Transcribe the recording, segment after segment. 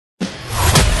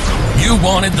You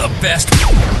wanted the best.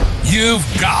 You've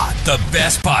got the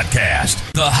best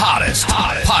podcast. The hottest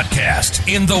podcast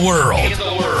in the world.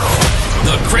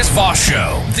 The Chris Voss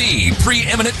Show, the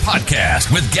preeminent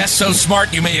podcast with guests so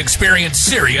smart you may experience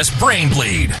serious brain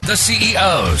bleed. The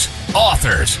CEOs,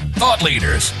 authors, thought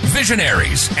leaders,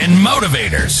 visionaries, and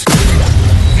motivators.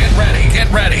 Get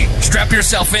ready. Strap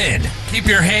yourself in. Keep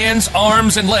your hands,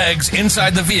 arms, and legs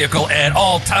inside the vehicle at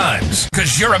all times,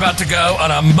 because you're about to go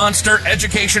on a monster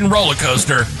education roller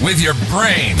coaster with your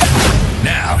brain.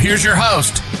 Now, here's your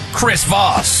host, Chris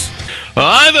Voss.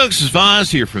 Hi, folks. This is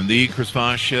Voss here from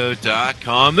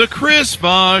thechrisvossshow.com,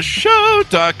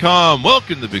 thechrisvossshow.com.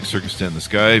 Welcome to the big circus tent in the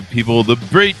sky, people. The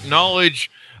great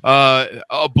knowledge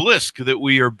obelisk that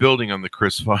we are building on the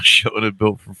Chris Voss Show and have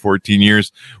built for 14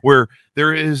 years, where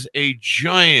there is a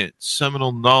giant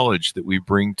seminal knowledge that we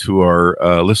bring to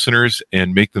our listeners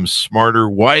and make them smarter,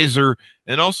 wiser,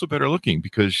 and also better looking,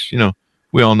 because, you know,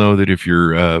 we all know that if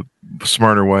you're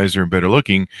smarter, wiser, and better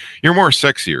looking, you're more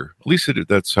sexier. At least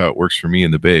that's how it works for me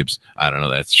and the babes. I don't know.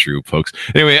 That's true, folks.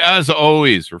 Anyway, as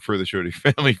always, refer the show to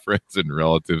family, friends, and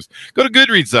relatives. Go to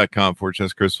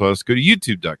goodreads.com/Chris Voss. Go to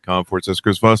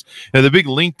youtube.com/Chris Voss. And the big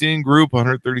LinkedIn group,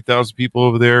 130,000 people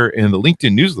over there, and the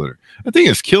LinkedIn newsletter. I think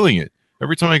it's killing it.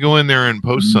 Every time I go in there and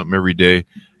post something every day,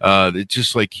 it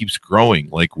just like keeps growing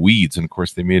like weeds. And of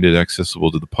course, they made it accessible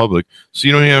to the public, so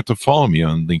you don't even have to follow me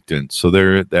on LinkedIn. So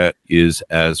there, that is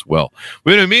as well.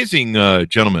 We had an amazing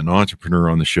gentleman,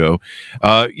 entrepreneur on the show.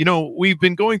 We've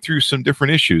been going through some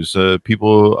different issues.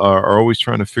 People are always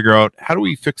trying to figure out, how do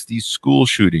we fix these school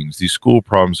shootings, these school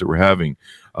problems that we're having?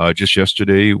 Just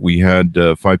yesterday, we had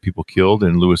 5 people killed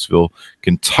in Louisville,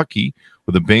 Kentucky,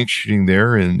 with a bank shooting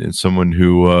there, and someone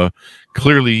who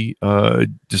clearly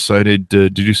decided to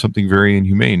do something very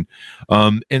inhumane.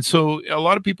 And so a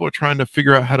lot of people are trying to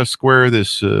figure out how to square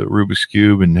this Rubik's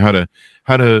Cube and how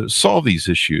to solve these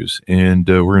issues. And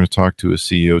we're going to talk to a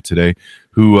CEO today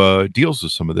who deals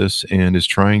with some of this and is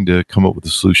trying to come up with a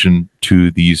solution to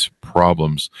these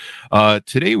problems.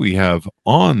 Today we have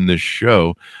on the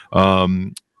show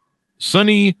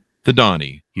Sonny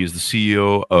Thadani. He is the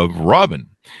CEO of Robin.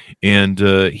 And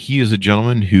he is a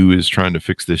gentleman who is trying to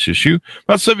fix this issue.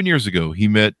 About 7 years ago, he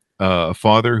met a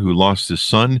father who lost his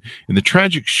son in the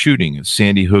tragic shooting at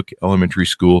Sandy Hook Elementary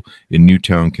School in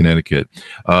Newtown, Connecticut.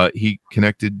 He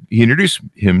introduced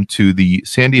him to the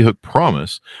Sandy Hook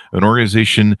Promise, an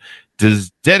organization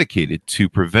dedicated to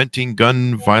preventing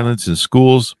gun violence in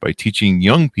schools by teaching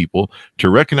young people to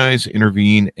recognize,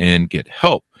 intervene, and get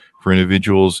help for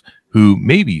individuals who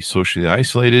may be socially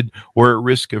isolated or at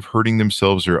risk of hurting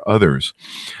themselves or others.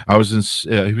 He was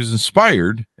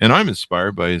inspired, and I'm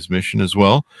inspired by his mission as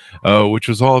well, which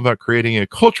was all about creating a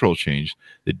cultural change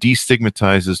that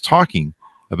destigmatizes talking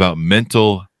about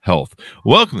mental health.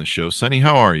 Welcome to the show, Sonny.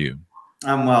 How are you?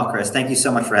 I'm well, Chris. Thank you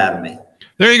so much for having me.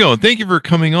 There you go. Thank you for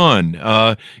coming on.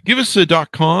 Give us a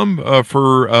 .com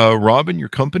for Robin, your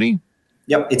company.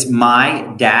 Yep, it's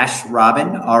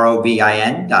my-robin,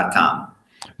 ROBIN.com.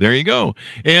 There you go.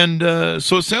 And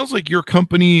so it sounds like your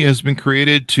company has been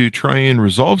created to try and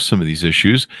resolve some of these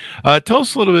issues. Tell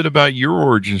us a little bit about your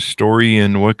origin story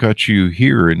and what got you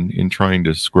here in trying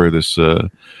to square this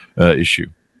issue.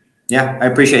 Yeah, I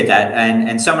appreciate that.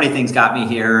 And so many things got me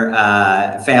here.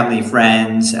 Family,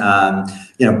 friends,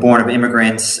 born of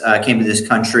immigrants, came to this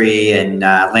country and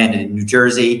landed in New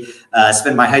Jersey.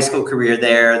 Spent my high school career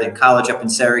there, then college up in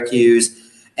Syracuse.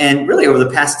 And really over the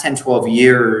past 10, 12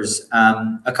 years,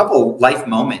 a couple of life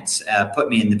moments put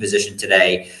me in the position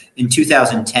today. In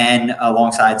 2010,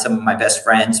 alongside some of my best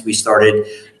friends, we started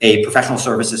a professional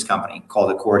services company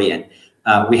called Accordion.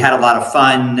 We had a lot of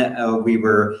fun. We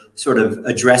were sort of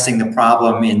addressing the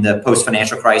problem in the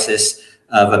post-financial crisis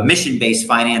of a mission-based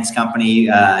finance company,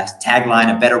 tagline,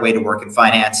 a better way to work in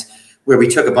finance, where we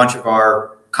took a bunch of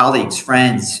our colleagues,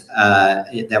 friends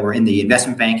that were in the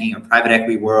investment banking or private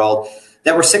equity world,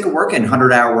 that were sick of working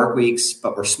 100-hour work weeks,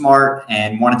 but were smart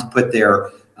and wanted to put their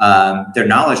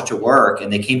knowledge to work.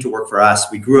 And they came to work for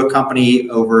us. We grew a company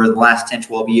over the last 10,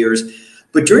 12 years.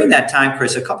 But during that time,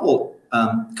 Chris, a couple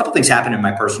things happened in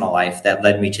my personal life that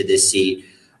led me to this seat.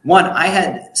 One, I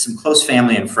had some close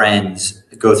family and friends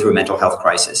go through a mental health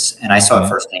crisis, and I saw it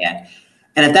firsthand.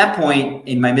 And at that point,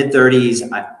 in my mid-30s,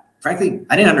 frankly,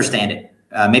 I didn't understand it.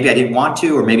 Maybe I didn't want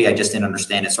to, or maybe I just didn't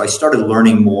understand it. So I started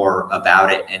learning more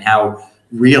about it and how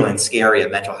real and scary a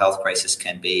mental health crisis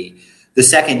can be. The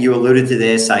second, you alluded to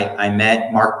this, I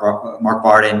met Mark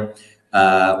Barden,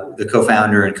 the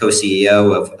co-founder and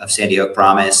co-CEO of Sandy Hook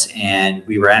Promise, and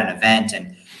we were at an event,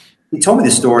 and he told me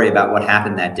the story about what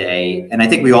happened that day. And I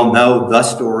think we all know the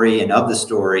story and of the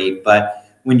story, but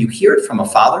when you hear it from a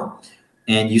father,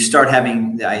 and you start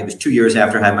having, it was 2 years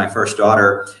after I had my first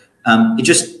daughter,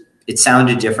 it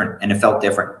sounded different and it felt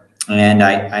different. And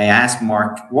I asked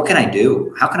Mark, what can I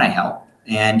do? How can I help?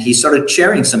 And he started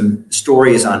sharing some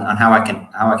stories on how I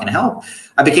can help.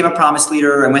 I became a promise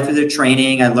leader. I went through the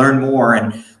training. I learned more.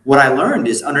 And what I learned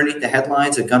is underneath the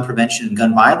headlines of gun prevention and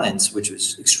gun violence, which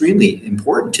was extremely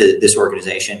important to this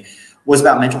organization, was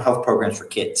about mental health programs for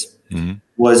kids. Mm-hmm.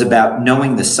 Was about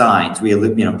knowing the signs. We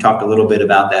talked a little bit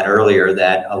about that earlier,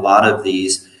 that a lot of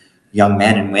these young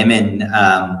men and women,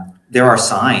 there are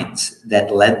signs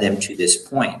that led them to this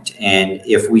point. And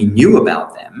if we knew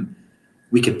about them,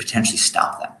 we could potentially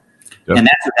stop them. Yep. And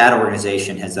that's what that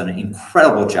organization has done an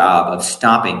incredible job of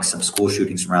stopping some school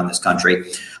shootings around this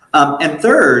country. And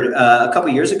third, a couple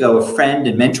of years ago, a friend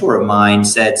and mentor of mine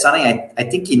said, Sonny, I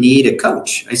think you need a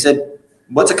coach. I said,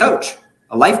 what's a coach?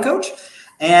 A life coach?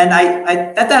 And I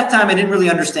at that time, I didn't really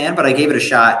understand, but I gave it a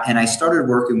shot. And I started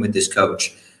working with this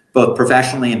coach, both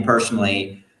professionally and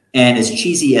personally. And as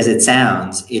cheesy as it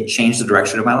sounds, it changed the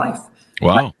direction of my life.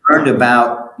 Wow. I learned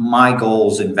about my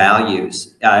goals and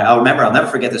values. I'll never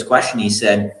forget this question. He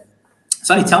said,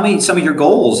 Sonny, tell me some of your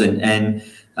goals and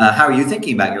how are you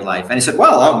thinking about your life? And he said,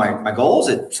 well, my goals,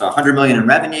 it's 100 million in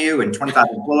revenue and 25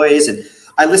 employees. And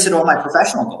I listed all my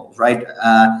professional goals, right?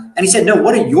 And he said, no,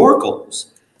 what are your goals?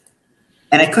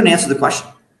 And I couldn't answer the question.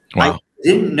 Wow. I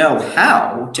didn't know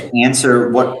how to answer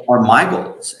what are my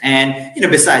goals. And,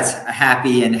 besides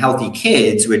happy and healthy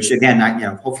kids, which again,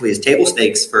 hopefully is table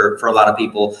stakes for a lot of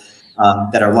people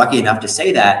that are lucky enough to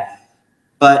say that.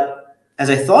 But as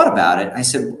I thought about it, I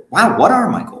said, wow, what are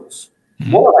my goals?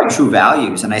 Mm-hmm. What are my true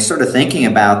values? And I started thinking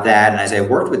about that. And as I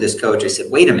worked with this coach, I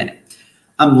said, wait a minute,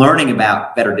 I'm learning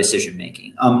about better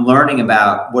decision-making. I'm learning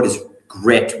about what is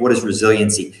grit, what is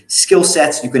resiliency, skill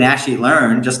sets you can actually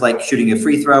learn, just like shooting a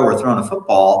free throw or throwing a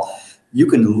football. You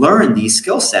can learn these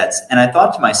skill sets. And I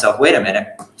thought to myself, wait a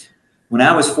minute, when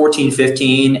I was 14,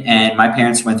 15, and my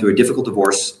parents went through a difficult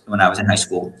divorce when I was in high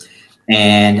school,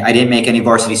 and I didn't make any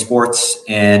varsity sports,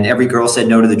 and every girl said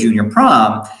no to the junior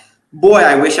prom, boy,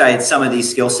 I wish I had some of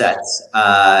these skill sets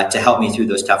to help me through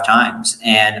those tough times.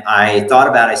 And I thought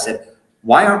about it, I said,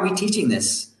 why aren't we teaching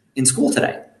this in school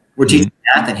today? We're teaching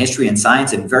math and history and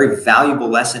science and very valuable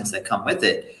lessons that come with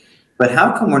it. But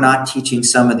how come we're not teaching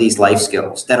some of these life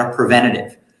skills that are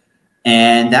preventative?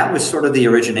 And that was sort of the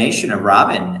origination of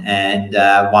Robin, and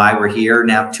why we're here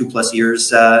now 2+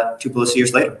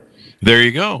 years later. There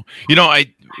you go.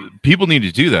 People need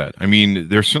to do that. I mean,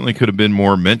 there certainly could have been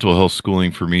more mental health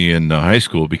schooling for me in high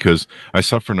school, because I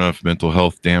suffered enough mental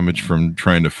health damage from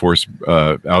trying to force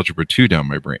algebra 2 down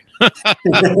my brain,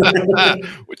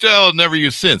 which I'll never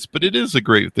use since. But it is a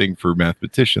great thing for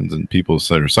mathematicians and people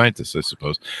that are scientists, I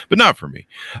suppose, but not for me.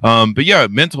 But yeah,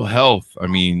 mental health. I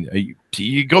mean,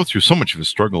 you go through so much of a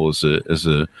struggle as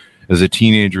a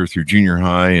teenager through junior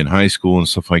high and high school and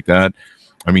stuff like that.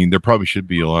 I mean, there should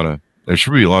be a lot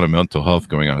of mental health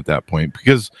going on at that point,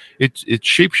 because it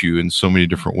shapes you in so many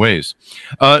different ways.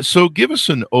 So give us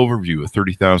an overview, a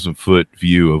 30,000-foot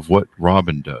view of what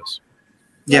Robin does.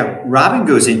 Yeah, Robin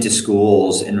goes into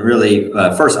schools and really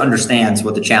first understands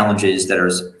what the challenges that are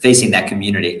facing that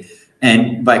community.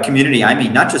 And by community, I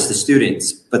mean not just the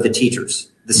students, but the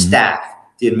teachers, the staff,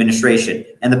 the administration,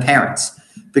 and the parents.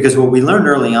 Because what we learned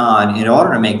early on, in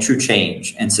order to make true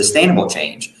change and sustainable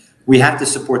change, we have to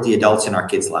support the adults in our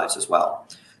kids' lives as well.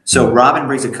 So Robin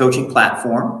brings a coaching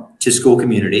platform to school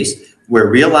communities where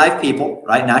real live people,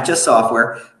 right, not just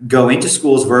software, go into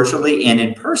schools virtually and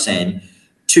in person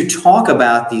to talk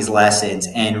about these lessons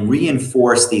and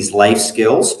reinforce these life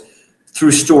skills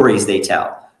through stories they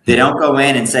tell. They don't go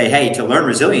in and say, hey, to learn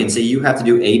resiliency, you have to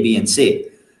do A, B, and C.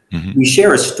 Mm-hmm. We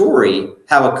share a story,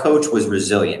 how a coach was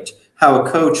resilient, how a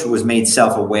coach was made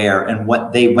self-aware, and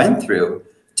what they went through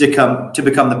to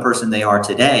become the person they are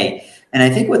today. And I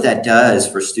think what that does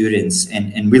for students,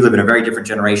 and we live in a very different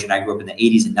generation. I grew up in the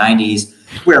 80s and 90s,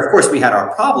 where, of course, we had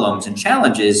our problems and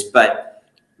challenges, but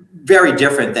very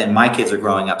different than my kids are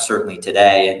growing up, certainly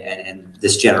today, and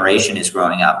this generation is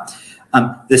growing up.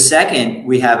 The second,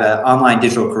 we have an online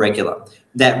digital curriculum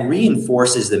that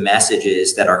reinforces the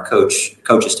messages that our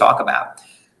coaches talk about.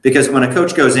 Because when a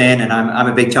coach goes in, and I'm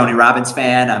a big Tony Robbins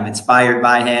fan, I'm inspired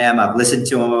by him, I've listened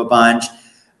to him a bunch,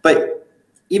 but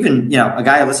even, a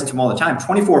guy I listen to him all the time,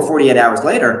 24, 48 hours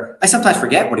later, I sometimes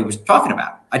forget what he was talking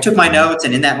about. I took my notes,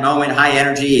 and in that moment, high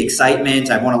energy,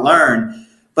 excitement, I want to learn.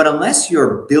 But unless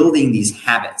you're building these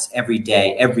habits every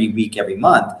day, every week, every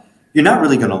month, you're not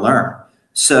really going to learn.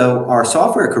 So our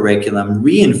software curriculum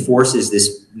reinforces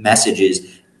these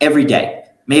messages every day.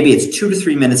 Maybe it's 2 to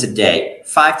 3 minutes a day day,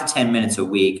 5 to 10 minutes a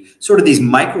week, sort of these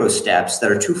micro steps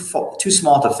that are too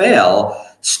small to fail,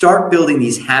 start building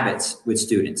these habits with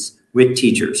students, with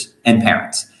teachers and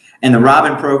parents. And the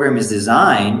Robin program is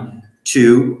designed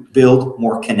to build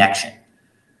more connection,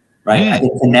 right? I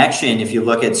think connection, if you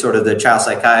look at sort of the child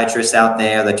psychiatrists out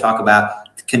there that talk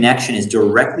about connection, is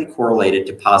directly correlated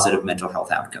to positive mental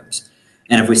health outcomes.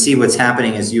 And if we see what's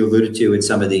happening, as you alluded to, in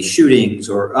some of these shootings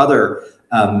or other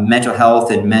mental health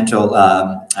and mental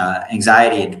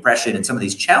anxiety and depression and some of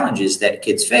these challenges that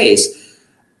kids face,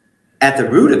 at the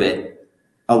root of it,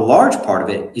 a large part of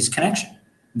it is connection.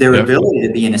 Their ability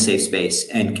to be in a safe space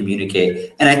and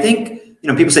communicate. And I think,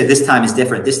 people say this time is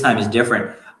different. This time is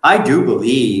different. I do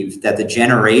believe that the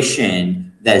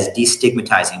generation that is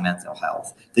destigmatizing mental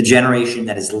health, the generation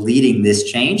that is leading this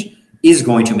change, is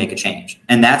going to make a change.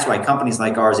 And that's why companies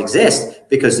like ours exist,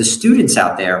 because the students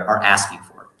out there are asking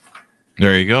for it.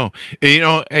 There you go.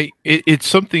 It's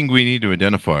something we need to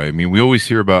identify. I mean, we always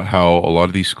hear about how a lot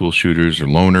of these school shooters are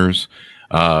loners.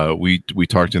 We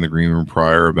talked in the green room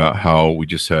prior about how we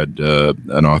just had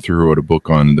an author who wrote a book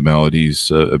on the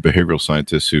maladies, a behavioral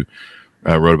scientist who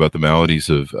wrote about the maladies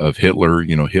of Hitler.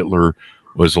 Hitler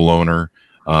was a loner,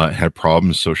 had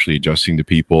problems socially adjusting to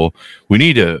people. We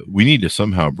need to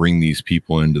somehow bring these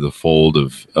people into the fold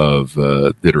of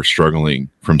that are struggling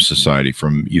from society,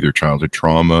 from either childhood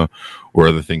trauma or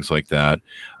other things like that.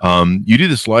 You do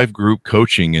this live group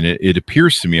coaching, and it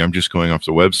appears to me, I'm just going off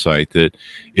the website, that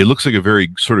it looks like a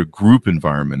very sort of group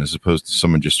environment as opposed to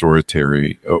someone just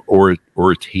orating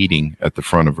at the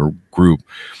front of a group.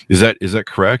 Is that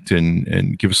correct?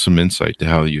 And give us some insight to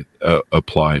how you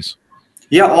applies.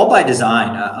 Yeah, all by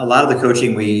design. A lot of the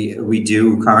coaching we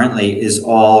do currently is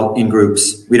all in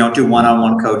groups. We don't do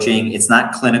one-on-one coaching. It's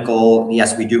not clinical.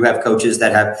 Yes, we do have coaches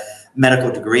that have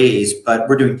medical degrees, but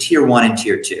we're doing tier 1 and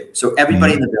tier 2. So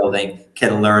everybody in the building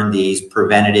can learn these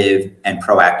preventative and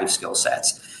proactive skill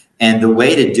sets. And the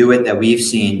way to do it that we've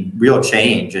seen real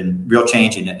change in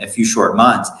a few short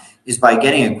months is by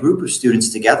getting a group of students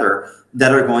together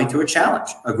that are going through a challenge,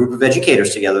 a group of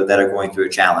educators together that are going through a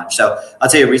challenge. So I'll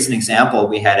tell you a recent example.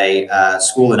 We had a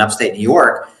school in upstate New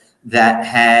York that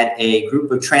had a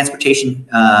group of transportation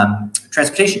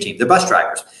team, the bus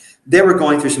drivers. They were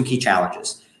going through some key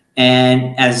challenges.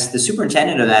 And as the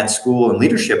superintendent of that school and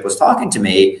leadership was talking to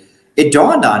me, it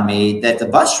dawned on me that the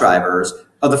bus drivers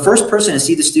are the first person to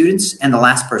see the students and the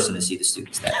last person to see the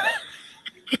students that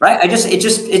day. Right? It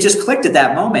just clicked at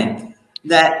that moment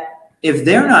that if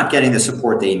they're not getting the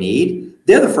support they need,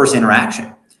 they're the first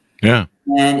interaction. Yeah.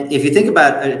 And if you think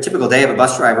about a typical day of a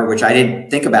bus driver, which I didn't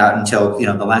think about until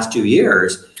the last 2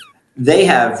 years, they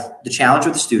have the challenge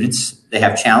with the students, they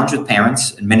have challenge with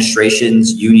parents,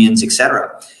 administrations, unions,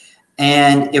 etc.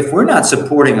 And if we're not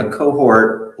supporting a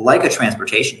cohort like a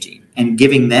transportation team and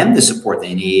giving them the support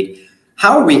they need,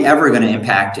 how are we ever going to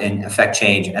impact and affect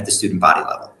change at the student body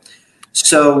level?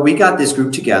 So we got this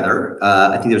group together.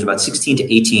 I think there was about 16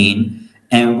 to 18,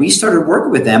 and we started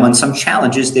working with them on some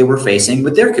challenges they were facing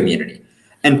with their community.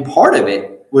 And part of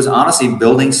it was honestly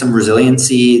building some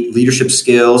resiliency, leadership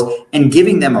skills, and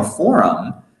giving them a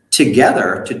forum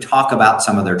together to talk about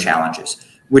some of their challenges,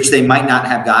 which they might not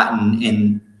have gotten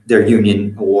in their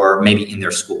union or maybe in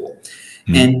their school.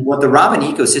 Mm-hmm. And what the Robin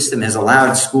ecosystem has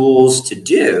allowed schools to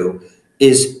do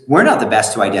is we're not the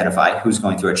best to identify who's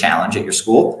going through a challenge at your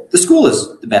school. The school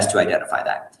is the best to identify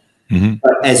that. Mm-hmm.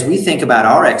 But as we think about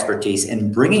our expertise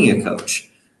in bringing a coach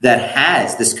that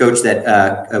has this coach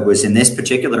that was in this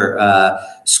particular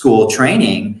school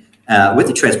training with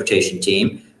the transportation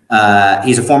team,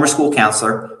 he's a former school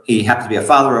counselor. He happens to be a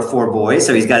father of 4 boys,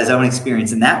 so he's got his own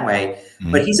experience in that way.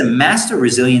 Mm-hmm. But he's a master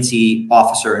resiliency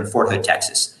officer in Fort Hood,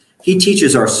 Texas. He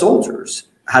teaches our soldiers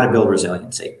how to build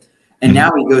resiliency. And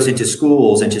now he goes into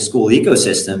schools, into school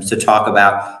ecosystems to talk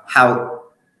about how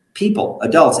people,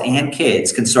 adults and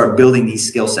kids, can start building these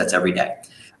skill sets every day.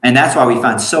 And that's why we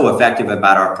found so effective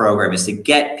about our program, is to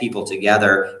get people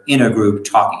together in a group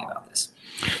talking about this.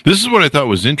 This is what I thought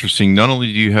was interesting. Not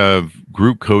only do you have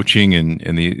group coaching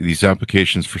and these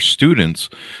applications for students,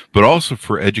 but also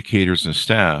for educators and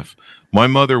staff. My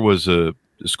mother was a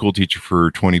school teacher for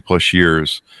 20 plus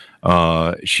years.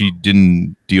 She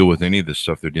didn't deal with any of the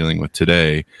stuff they're dealing with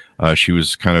today. She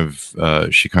was kind of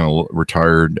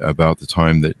retired about the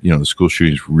time that, the school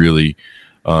shootings really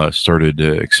started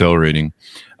accelerating.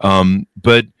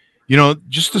 But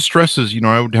just the stresses,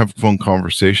 I would have phone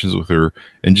conversations with her,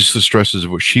 and just the stresses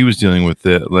of what she was dealing with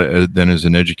then as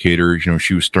an educator.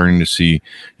 She was starting to see,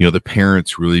 the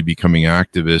parents really becoming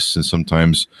activists and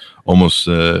sometimes almost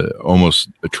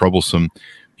troublesome.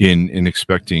 in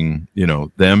expecting,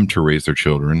 them to raise their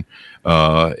children,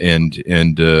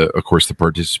 and of course the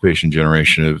participation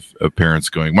generation of parents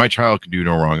going, my child can do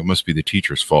no wrong, it must be the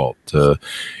teacher's fault,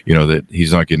 that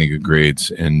he's not getting good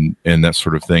grades, and that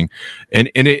sort of thing,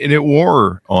 and it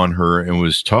wore on her and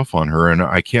was tough on her, and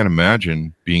I can't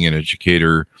imagine being an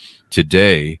educator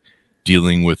today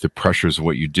dealing with the pressures of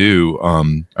what you do.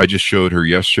 I just showed her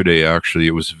yesterday, actually,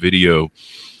 it was a video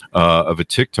of a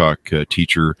TikTok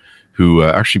teacher who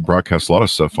actually broadcasts a lot of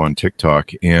stuff on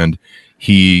TikTok, and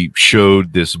he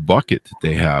showed this bucket that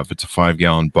they have. It's a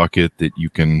 5-gallon bucket that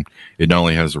it not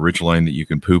only has a ridge line that you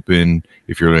can poop in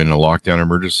if you're in a lockdown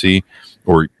emergency,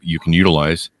 or you can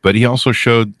utilize, but he also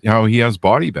showed how he has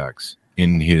body bags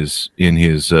in this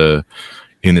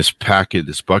packet.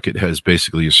 This bucket has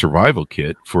basically a survival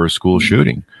kit for a school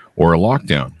shooting or a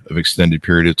lockdown of extended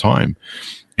period of time.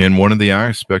 And one of the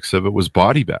aspects of it was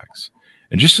body bags.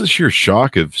 And just the sheer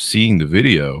shock of seeing the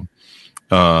video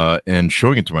and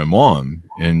showing it to my mom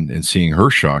and seeing her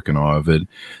shock and awe of it,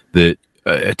 that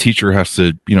a teacher has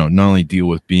to, not only deal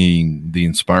with being the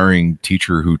inspiring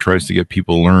teacher who tries to get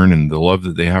people to learn and the love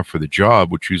that they have for the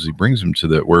job, which usually brings them to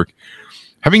that work,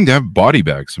 having to have body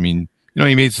bags. I mean,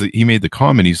 he made the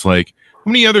comment, he's like,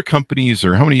 how many other companies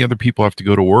or how many other people have to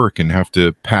go to work and have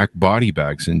to pack body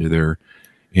bags into their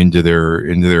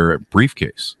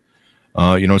briefcase?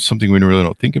 It's something we really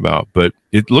don't think about, but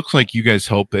it looks like you guys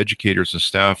help educators and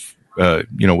staff,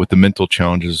 with the mental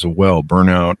challenges as well,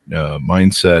 burnout,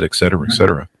 mindset, et cetera, et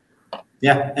cetera.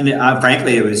 Yeah. And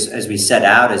frankly, it was, as we set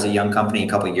out as a young company a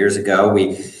couple of years ago,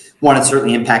 we wanted to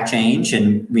certainly impact change,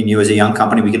 and we knew as a young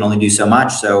company, we can only do so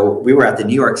much. So we were at the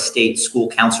New York State School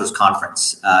Counselors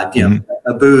Conference,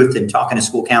 a booth, and talking to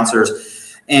school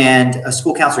counselors, and a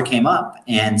school counselor came up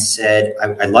and said,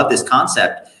 I love this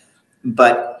concept,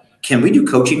 but can we do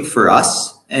coaching for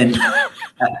us? And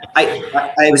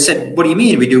I said, what do you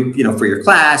mean? We do, for your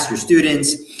class, your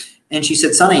students. And she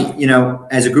said, Sonny,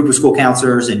 as a group of school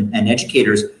counselors and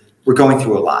educators, we're going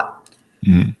through a lot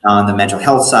on the mental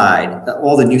health side,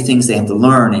 all the new things they have to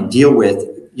learn and deal with,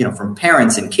 from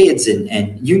parents and kids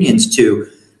and unions to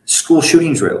school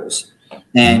shooting drills.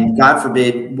 And God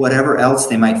forbid, whatever else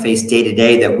they might face day to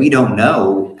day that we don't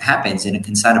know happens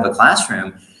inside of a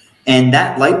classroom. And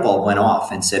that light bulb went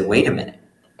off and said, wait a minute,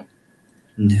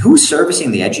 who's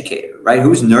servicing the educator, right?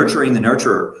 Who's nurturing the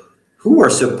nurturer? Who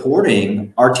are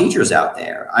supporting our teachers out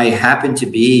there? I happen to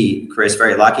be, Chris,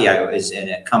 very lucky. I was in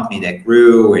a company that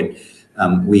grew,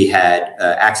 and we had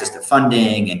access to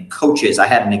funding and coaches. I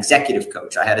had an executive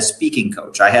coach. I had a speaking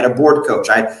coach. I had a board coach.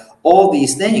 I had all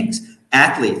these things.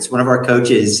 Athletes. One of our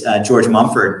coaches, George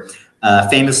Mumford,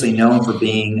 famously known for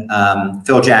being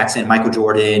Phil Jackson, Michael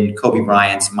Jordan, Kobe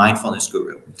Bryant's mindfulness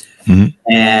guru.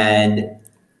 And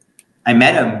I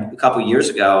met him a couple of years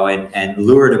ago and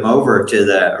lured him over to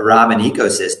the Robin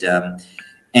ecosystem.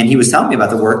 And he was telling me about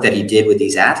the work that he did with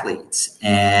these athletes.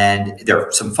 And there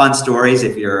are some fun stories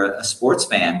if you're a sports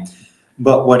fan.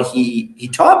 But what he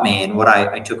taught me, and what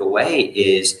I took away,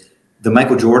 is the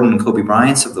Michael Jordan and Kobe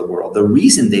Bryants of the world. The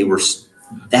reason they were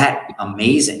that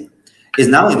amazing is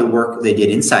not only the work they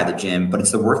did inside the gym, but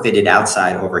it's the work they did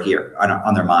outside over here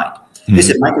on their mind. They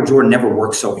said Michael Jordan never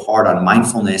worked so hard on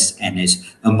mindfulness and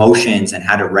his emotions and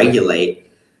how to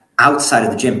regulate outside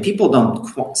of the gym. People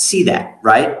don't see that,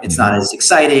 right? It's not as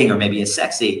exciting or maybe as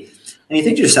sexy. And you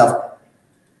think to yourself,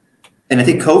 and I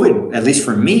think COVID, at least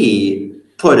for me,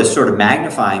 put a sort of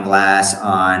magnifying glass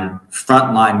on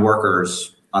frontline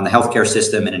workers on the healthcare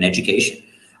system and in education.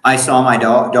 I saw my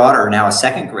daughter, now a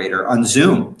second grader, on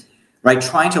Zoom, right,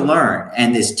 trying to learn.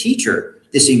 And this teacher,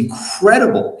 this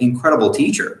incredible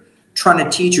teacher, trying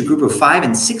to teach a group of 5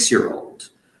 and 6-year-olds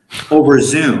over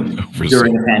Zoom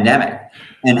during the pandemic.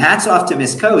 And hats off to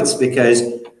Miss Coates, because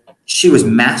she was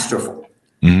masterful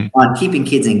on keeping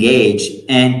kids engaged.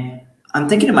 And I'm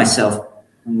thinking to myself,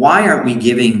 why aren't we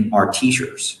giving our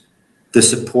teachers the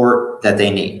support that they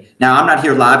need? Now, I'm not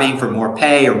here lobbying for more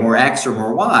pay or more X or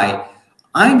more Y.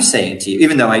 I'm saying to you,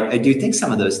 even though I do think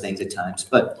some of those things at times,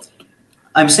 but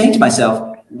I'm saying to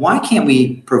myself, why can't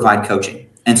we provide coaching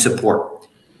and support?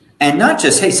 And not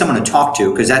just, hey, someone to talk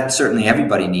to, because that certainly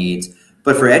everybody needs,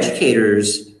 but for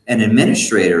educators and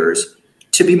administrators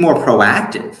to be more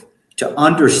proactive, to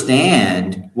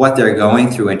understand what they're going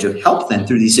through and to help them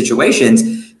through these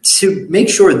situations, to make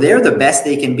sure they're the best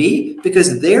they can be,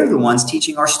 because they're the ones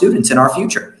teaching our students in our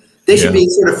future. They should be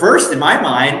sort of first, in my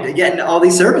mind, getting all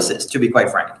these services, to be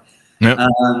quite frank. Yep.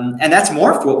 And that's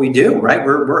morphed what we do, right?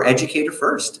 We're educator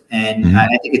first. And I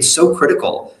think it's so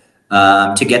critical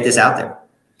to get this out there.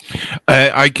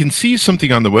 I can see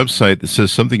something on the website that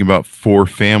says something about 4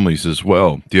 families as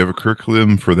well. Do you have a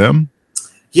curriculum for them?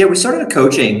 Yeah, we started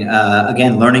coaching,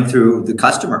 again, learning through the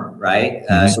customer, right?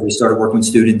 So we started working with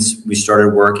students. We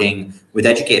started working with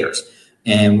educators.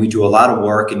 And we do a lot of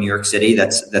work in New York City.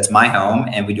 That's my home.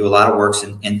 And we do a lot of work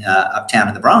in uptown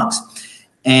in the Bronx.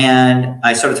 And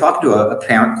I started talking to a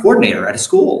parent coordinator at a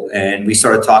school. And we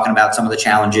started talking about some of the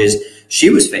challenges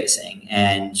she was facing.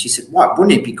 And she said,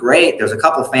 wouldn't it be great? There's a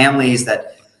couple families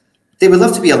that they would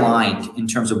love to be aligned in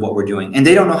terms of what we're doing. And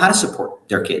they don't know how to support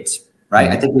their kids. Right.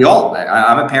 I think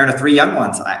I'm a parent of 3 young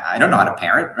ones. I don't know how to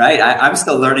parent. Right. I'm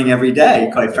still learning every day,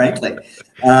 quite frankly.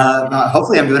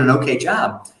 Hopefully I'm doing an okay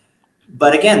job.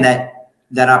 But again,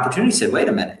 that opportunity said, wait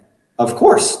a minute. Of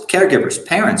course, caregivers,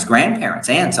 parents, grandparents,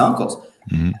 aunts, uncles.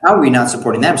 How are we not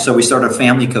supporting them? So we started a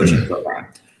family coaching program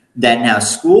that now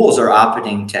schools are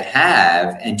opting to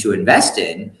have and to invest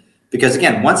in. Because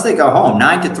again, once they go home,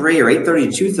 9 to 3 or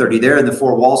 8:30 to 2:30, they're in the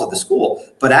four walls of the school.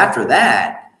 But after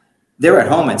that, they're at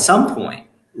home at some point,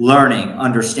 learning,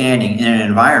 understanding in an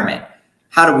environment.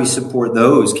 How do we support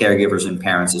those caregivers and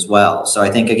parents as well? So I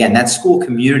think, again, that school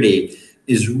community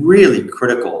is really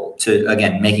critical to,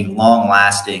 again, making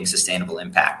long-lasting, sustainable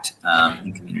impact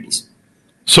in communities.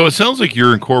 So it sounds like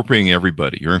you're incorporating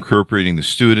everybody. You're incorporating the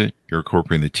student, you're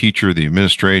incorporating the teacher, the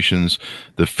administrations,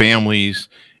 the families,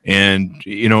 and,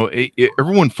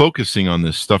 everyone focusing on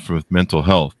this stuff with mental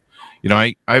health.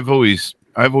 I've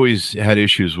always had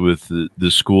issues with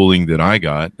the schooling that I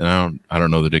got, and I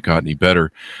don't know that it got any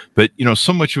better, but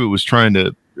so much of it was trying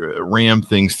to ram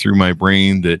things through my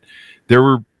brain that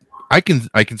I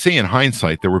can say in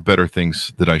hindsight there were better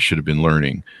things that I should have been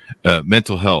learning.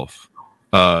 Mental health,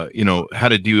 how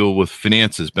to deal with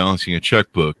finances, balancing a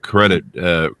checkbook, credit,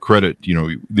 the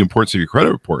importance of your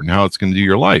credit report and how it's going to do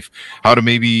your life. How to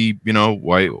maybe,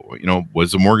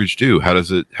 what's the mortgage due? How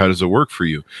does it work for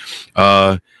you?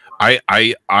 I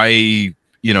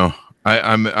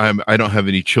don't have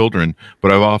any children,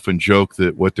 but I've often joked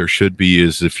that what there should be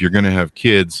is if you're going to have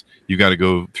kids, you got to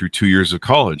go through 2 years of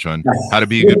college on how to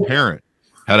be a good parent,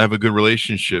 how to have a good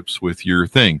relationships with your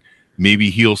thing, maybe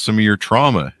heal some of your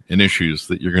trauma and issues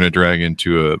that you're going to drag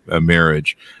into a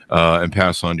marriage and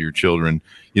pass on to your children.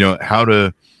 How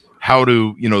to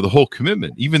the whole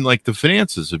commitment, even like the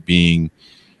finances of being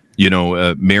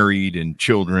married and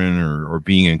children or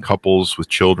being in couples with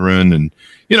children and,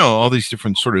 all these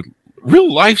different sort of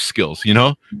real life skills,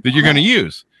 that you're going to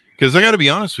use. Because I got to be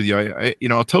honest with you,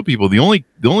 I'll tell people the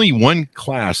only one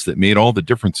class that made all the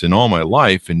difference in all my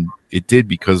life, and it did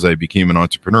because I became an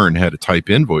entrepreneur and had to type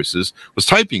invoices, was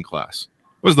typing class.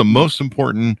 It was the most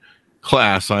important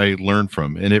class I learned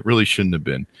from, and it really shouldn't have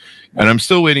been. And I'm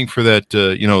still waiting for that,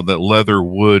 that leather,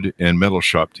 wood, and metal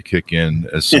shop to kick in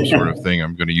as some sort of thing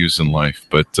I'm going to use in life.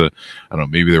 But I don't know,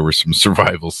 maybe there were some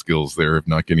survival skills there of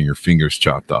not getting your fingers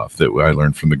chopped off that I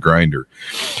learned from the grinder.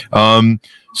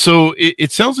 So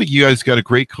it sounds like you guys got a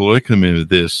great curriculum into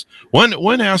this.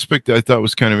 One aspect that I thought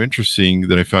was kind of interesting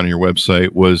that I found on your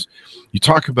website was you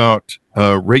talk about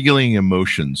regulating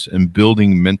emotions and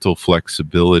building mental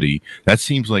flexibility. That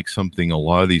seems like something a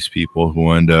lot of these people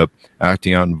who end up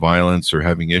acting out in violence or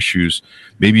having issues,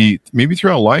 maybe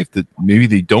throughout life, that maybe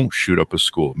they don't shoot up a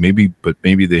school, but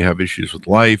maybe they have issues with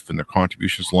life and their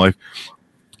contributions to life.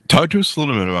 Talk to us a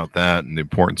little bit about that and the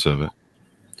importance of it.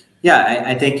 Yeah,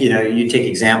 I think, you take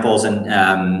examples and,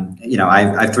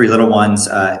 I have 3 little ones,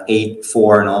 8,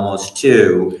 4, and almost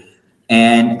 2.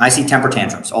 And I see temper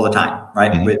tantrums all the time,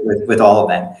 right? Mm-hmm. With all of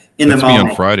them. That's me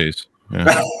on Fridays. Yeah.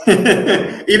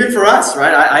 Right? Even for us,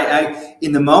 right? I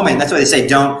in the moment, that's why they say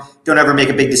don't ever make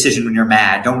a big decision when you're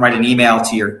mad. Don't write an email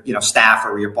to your staff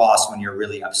or your boss when you're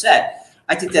really upset.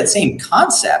 I think that same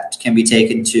concept can be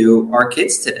taken to our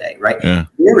kids today, right? Yeah.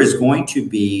 There is going to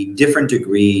be different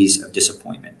degrees of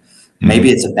disappointment.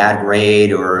 Maybe it's a bad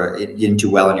grade or you didn't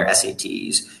do well in your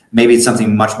SATs. Maybe it's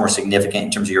something much more significant in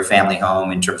terms of your family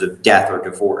home, in terms of death or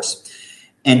divorce.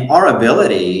 And our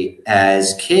ability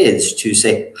as kids to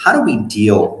say, how do we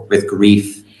deal with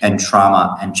grief and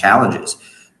trauma and challenges?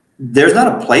 There's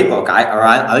not a playbook,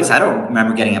 at least I don't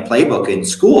remember getting a playbook in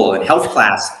school, in health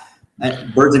class,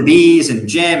 at birds and bees and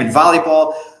gym and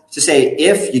volleyball, to say,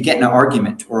 if you get in an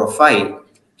argument or a fight,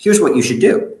 here's what you should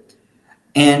do.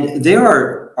 And there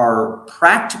are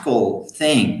practical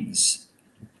things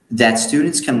that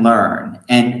students can learn.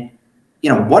 And,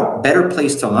 what better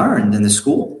place to learn than the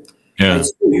school? Yeah. Right?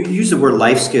 So you use the word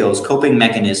life skills, coping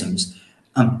mechanisms.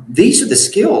 These are the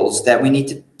skills that we need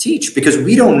to teach because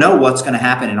we don't know what's going to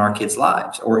happen in our kids'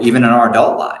 lives or even in our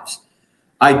adult lives.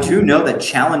 I do know that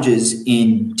challenges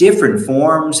in different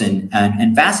forms and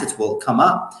facets will come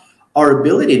up. Our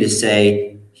ability to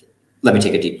say, let me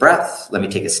take a deep breath. Let me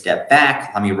take a step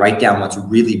back. Let me write down what's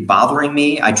really bothering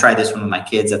me. I tried this one with my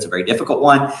kids. That's a very difficult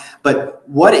one. But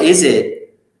what is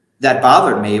it that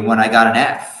bothered me when I got an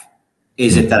F?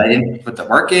 Is it that I didn't put the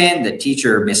work in? The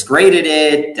teacher misgraded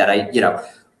it? That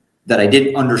I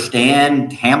didn't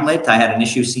understand Hamlet? I had an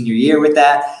issue senior year with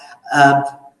that.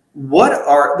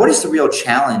 What is the real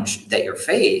challenge that you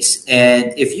face?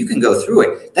 And if you can go through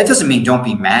it, that doesn't mean don't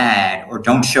be mad or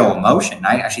don't show emotion.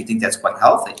 I actually think that's quite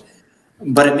healthy.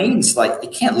 But it means like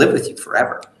it can't live with you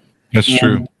forever. That's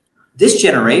true. This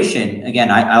generation, again,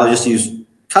 I'll just use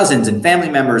cousins and family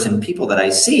members and people that I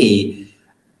see.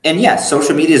 And yes,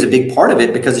 social media is a big part of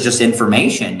it because it's just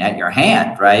information at your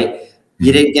hand, right?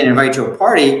 You didn't get invited to a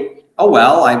party. Oh,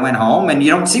 well, I went home, and you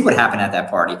don't see what happened at that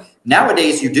party.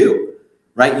 Nowadays, you do,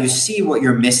 right? You see what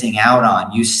you're missing out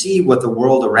on. You see what the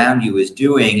world around you is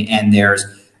doing. And there's,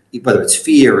 whether it's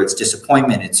fear, it's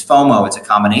disappointment, it's FOMO, it's a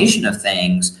combination of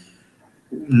things.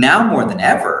 Now more than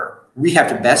ever, we have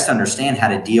to best understand how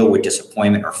to deal with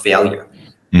disappointment or failure.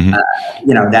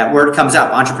 That word comes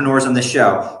up, entrepreneurs on this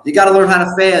show. You got to learn how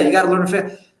to fail. You got to learn to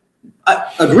fail.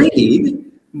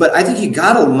 Agreed. But I think you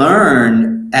got to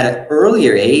learn at an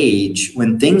earlier age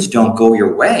when things don't go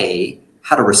your way,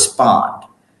 how to respond.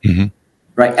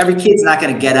 Right? Every kid's not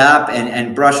going to get up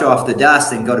and brush off the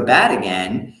dust and go to bed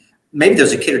again. Maybe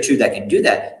there's a kid or two that can do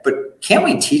that. But can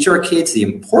we teach our kids the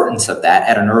importance of that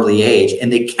at an early age,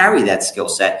 and they carry that skill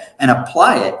set and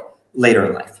apply it later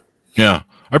in life? Yeah.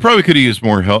 I probably could have used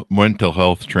more mental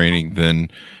health training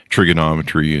than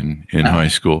trigonometry in high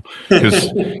school. Because,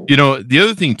 the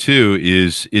other thing, too,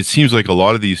 is it seems like a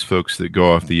lot of these folks that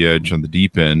go off the edge on the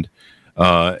deep end,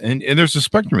 and there's a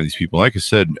spectrum of these people. Like I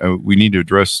said, we need to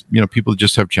address, people that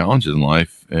just have challenges in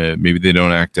life. Maybe they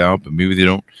don't act out, but maybe they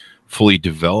don't fully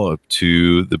develop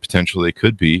to the potential they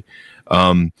could be.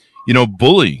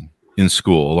 Bullying in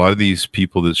school. A lot of these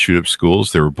people that shoot up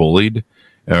schools, they were bullied.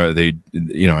 I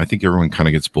think everyone kind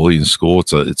of gets bullied in school.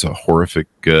 It's a horrific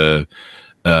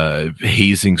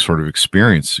hazing sort of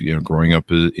experience, growing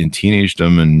up in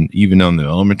teenagedom and even on the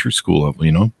elementary school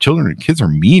level. Kids are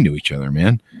mean to each other,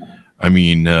 man. I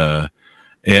mean,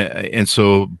 and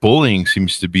so bullying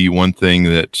seems to be one thing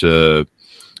that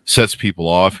sets people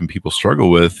off and people struggle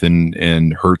with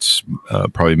and hurts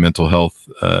probably mental health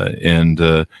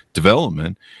and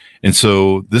development. And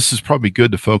so this is probably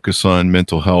good to focus on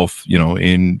mental health,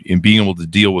 in being able to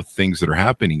deal with things that are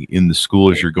happening in the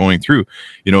school as you're going through,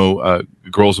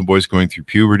 girls and boys going through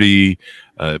puberty,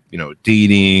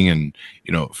 dating and,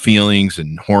 feelings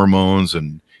and hormones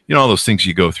and, all those things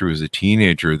you go through as a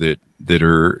teenager that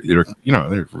are they're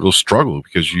a real struggle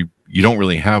because you don't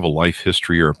really have a life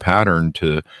history or a pattern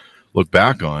to look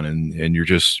back on. And you're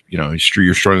just,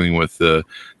 you're struggling with the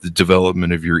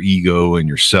development of your ego and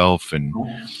yourself and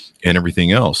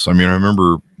everything else. I mean, I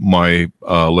remember my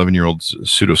 11-year-old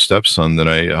pseudo stepson that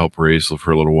I helped raise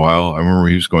for a little while. I remember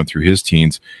he was going through his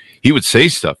teens. He would say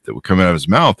stuff that would come out of his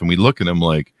mouth, and we'd look at him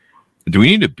like, do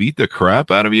we need to beat the crap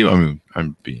out of you? I mean,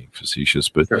 I'm being facetious,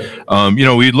 but, sure.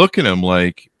 We'd look at him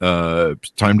like,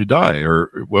 time to die,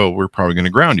 or, well, we're probably going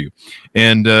to ground you.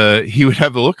 And he would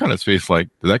have the look on his face like,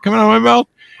 did that come out of my mouth?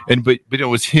 But it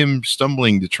was him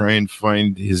stumbling to try and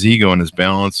find his ego and his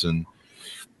balance and,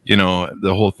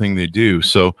 the whole thing they do.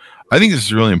 So I think this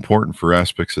is really important for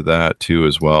aspects of that too,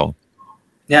 as well.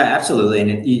 Yeah, absolutely.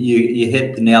 And you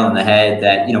hit the nail on the head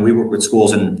that, we work with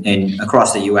schools in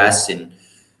across the U.S. and,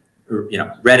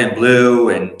 red and blue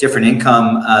and different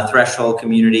income threshold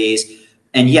communities.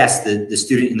 And yes, the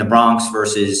student in the Bronx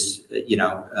versus,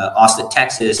 Austin,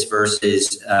 Texas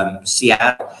versus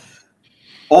Seattle,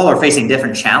 all are facing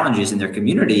different challenges in their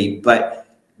community, but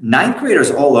ninth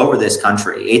graders all over this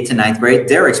country, 8th to 9th grade,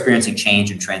 they're experiencing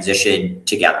change and transition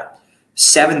together.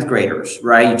 7th graders,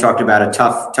 right? You talked about a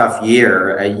tough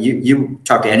year. You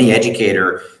talk to any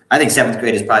educator. I think 7th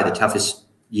grade is probably the toughest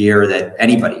year that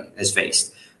anybody has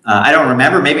faced. I don't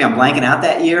remember. Maybe I'm blanking out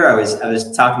that year. I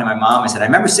was talking to my mom. I said, I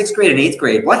remember 6th grade and 8th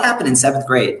grade. What happened in 7th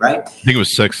grade, right? I think it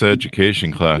was sex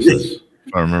education classes.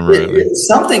 If I remember right.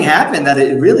 Something happened that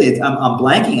it really, I'm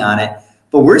blanking on it.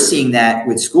 But we're seeing that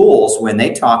with schools when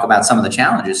they talk about some of the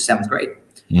challenges, 7th grade,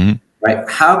 right?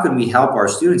 How can we help our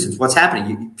students? It's what's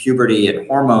happening, puberty and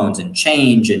hormones and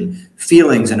change and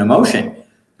feelings and emotion.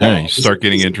 Yeah, you start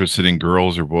getting interested in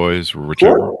girls or boys or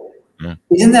whichever. Yeah.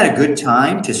 Isn't that a good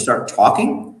time to start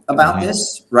talking about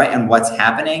this, right? And what's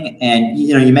happening? And,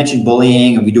 you mentioned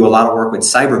bullying, and we do a lot of work with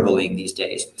cyberbullying these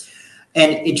days.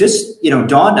 And it just,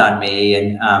 dawned on me,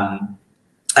 and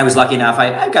I was lucky enough.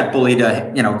 I got bullied,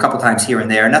 a couple times here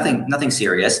and there. Nothing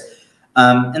serious.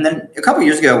 And then a couple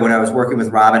years ago, when I was working with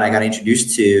Robin, I got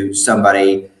introduced to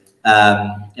somebody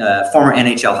former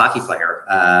NHL hockey player,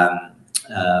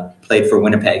 played for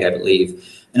Winnipeg, I believe.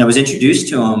 And I was introduced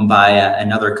to him by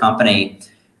another company.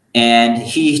 And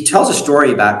he tells a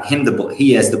story about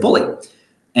he as the bully.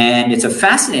 And it's a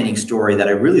fascinating story that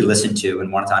I really listened to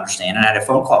and wanted to understand. And I had a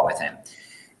phone call with him.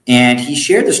 And he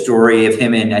shared the story of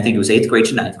him in, I think it was 8th grade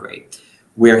to 9th grade,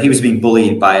 where he was being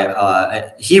bullied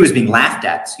he was being laughed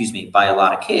at, by a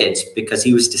lot of kids because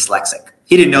he was dyslexic.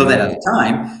 He didn't know that at the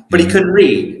time, but he couldn't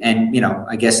read. And,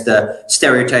 I guess the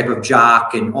stereotype of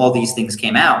jock and all these things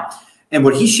came out. And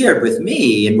what he shared with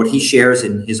me and what he shares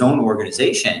in his own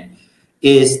organization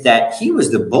is that he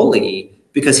was the bully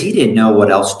because he didn't know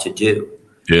what else to do.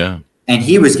 Yeah. And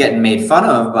he was getting made fun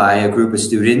of by a group of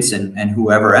students and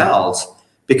whoever else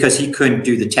because he couldn't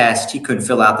do the test. He couldn't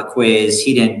fill out the quiz.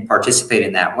 He didn't participate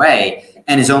in that way.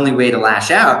 And his only way to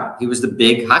lash out, he was the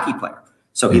big hockey player.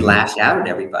 So he lashed out at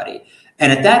everybody.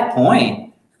 And at that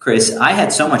point, Chris, I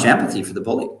had so much empathy for the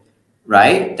bully,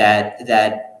 right?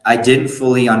 That I didn't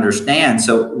fully understand.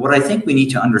 So what I think we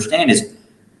need to understand is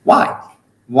why?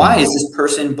 Why is this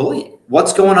person bullying?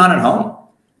 What's going on at home?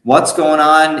 What's going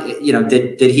on?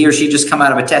 Did he or she just come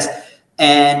out of a test?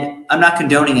 And I'm not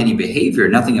condoning any behavior,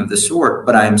 nothing of the sort,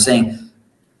 but I'm saying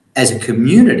as a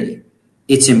community,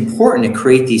 it's important to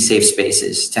create these safe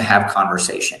spaces to have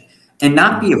conversation and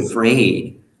not be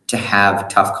afraid to have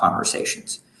tough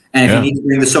conversations. And if you need to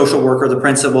bring the social worker, the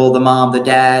principal, the mom, the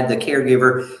dad, the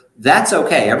caregiver, that's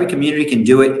okay. Every community can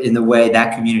do it in the way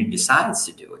that community decides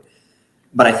to do it.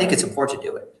 But I think it's important to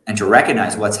do it and to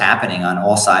recognize what's happening on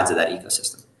all sides of that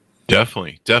ecosystem.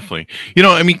 Definitely.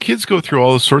 Kids go through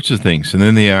all sorts of things and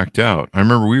then they act out. I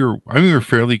remember we were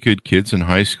fairly good kids in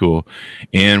high school,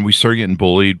 and we started getting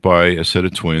bullied by a set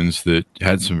of twins that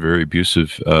had some very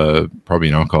abusive, probably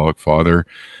an alcoholic father,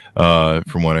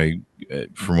 from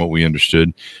what we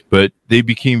understood. But they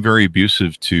became very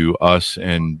abusive to us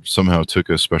and somehow took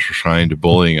a special shine to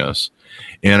bullying us.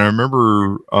 And I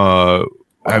remember,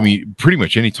 pretty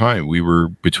much any time we were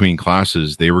between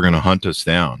classes, they were going to hunt us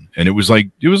down, and it was like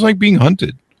being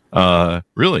hunted,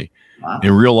 really,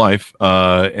 in real life.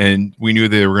 And we knew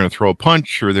they were going to throw a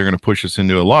punch, or they're going to push us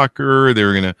into a locker, or they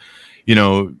were going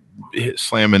to,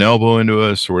 slam an elbow into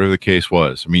us, or whatever the case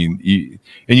was. You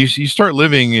start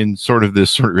living in sort of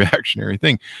this sort of reactionary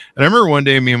thing. And I remember one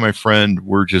day, me and my friend we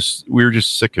were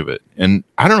just sick of it, and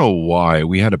I don't know why.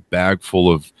 We had a bag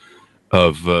full of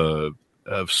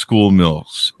school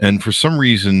milks, and for some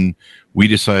reason we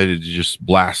decided to just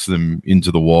blast them into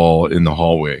the wall in the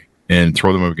hallway and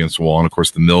throw them up against the wall. And of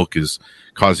course the milk is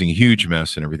causing a huge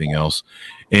mess and everything else,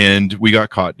 and we got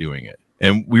caught doing it.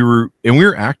 And we were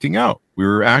acting out. We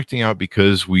were acting out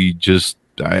because we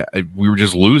were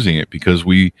just losing it because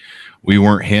we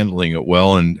weren't handling it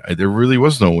well, and there really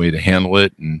was no way to handle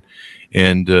it. And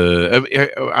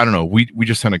I don't know. We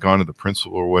just hadn't gone to the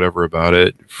principal or whatever about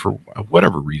it for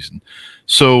whatever reason.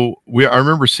 So I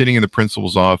remember sitting in the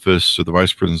principal's office or the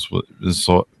vice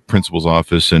principal's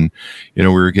office, and we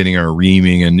were getting our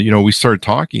reaming, and we started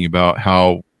talking about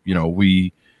how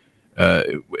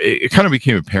it kind of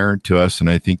became apparent to us, and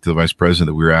I think to the vice president,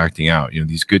 that we were acting out.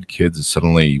 These good kids that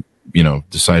suddenly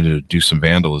decided to do some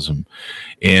vandalism,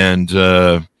 and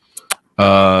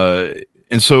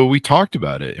so we talked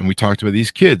about it, and we talked about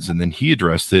these kids, and then he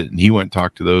addressed it, and he went and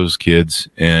talked to those kids.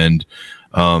 And,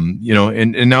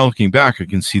 and now looking back, I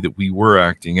can see that we were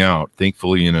acting out,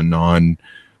 thankfully in a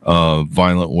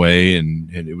non-violent way. And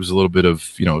it was a little bit of,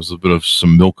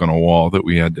 some milk on a wall that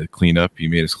we had to clean up. He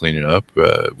made us clean it up,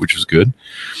 which was good.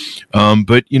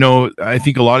 But, I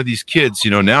think a lot of these kids,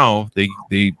 now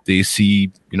they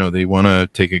see, they want to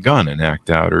take a gun and act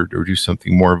out or do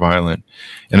something more violent.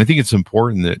 And I think it's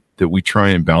important that we try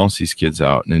and balance these kids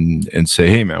out and say,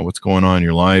 hey man, what's going on in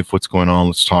your life? What's going on?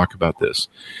 Let's talk about this.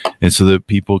 And so that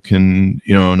people can,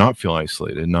 not feel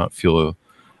isolated, not feel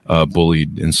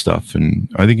bullied and stuff. And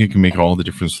I think it can make all the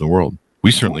difference in the world.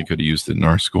 We certainly could have used it in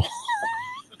our school.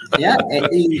 Yeah. And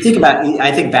you think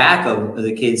I think back of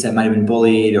the kids that might've been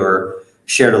bullied or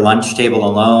shared a lunch table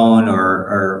alone,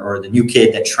 or the new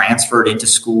kid that transferred into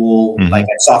school, like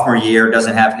at sophomore year,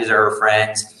 doesn't have his or her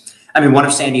friends. One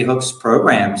of Sandy Hook's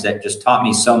programs that just taught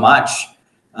me so much,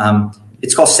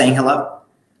 it's called Saying Hello.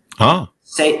 Huh?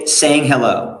 Saying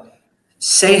hello.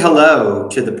 Say hello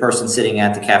to the person sitting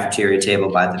at the cafeteria table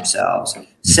by themselves.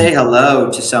 Say hello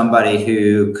to somebody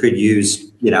who could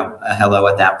use, a hello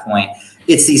at that point.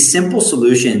 It's these simple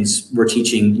solutions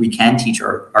we can teach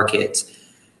our kids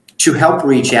to help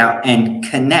reach out and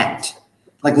connect.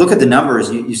 Like, look at the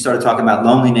numbers. You started talking about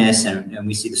loneliness, and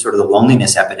we see the sort of the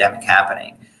loneliness epidemic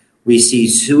happening. We see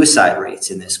suicide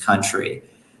rates in this country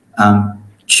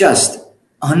just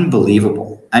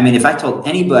unbelievable. I mean, if I told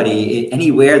anybody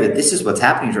anywhere that this is what's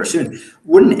happening to our students,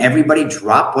 wouldn't everybody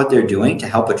drop what they're doing to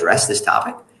help address this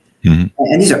topic? Mm-hmm.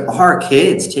 And these are our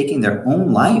kids taking their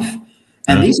own life.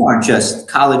 And these aren't just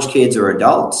college kids or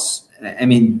adults. I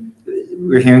mean,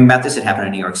 we're hearing about this. It happened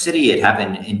in New York City. It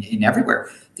happened in everywhere.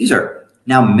 These are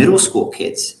now middle school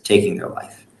kids taking their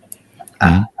life.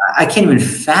 Mm-hmm. I can't even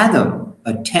fathom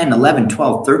a 10, 11,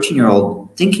 12,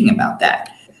 13-year-old thinking about that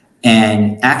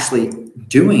and actually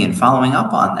doing and following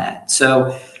up on that.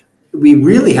 So we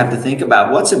really have to think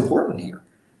about what's important here.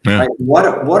 Yeah. Right? What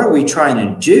are we trying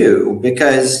to do?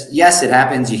 Because yes, it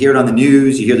happens. You hear it on the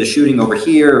news. You hear the shooting over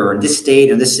here or in this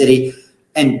state or this city.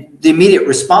 And the immediate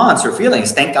response or feeling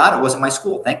is, thank God it wasn't my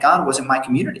school. Thank God it wasn't my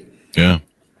community. Yeah.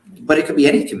 But it could be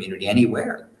any community,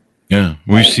 anywhere. Yeah,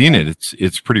 we've seen it.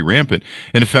 It's pretty rampant.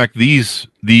 And in fact, these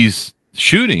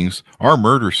shootings are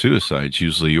murder-suicides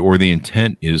usually, or the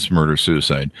intent is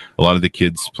murder-suicide. A lot of the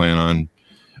kids plan on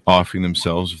offing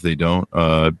themselves if they don't,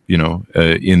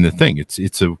 in the thing.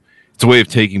 It's a way of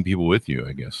taking people with you,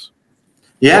 I guess.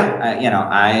 Yeah,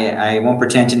 I won't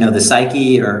pretend to know the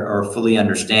psyche or fully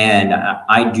understand.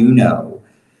 I do know,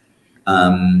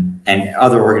 and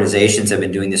other organizations have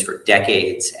been doing this for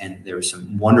decades, and there are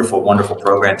some wonderful, wonderful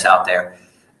programs out there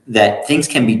that things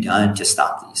can be done to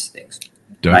stop these things.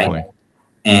 Definitely. Right?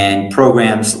 And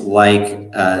programs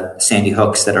like Sandy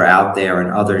Hook's that are out there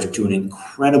and others do an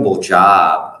incredible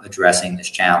job addressing this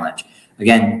challenge.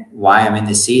 Again, why I'm in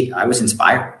this seat, I was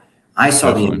inspired. I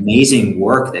saw the amazing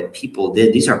work that people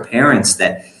did. These are parents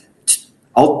that,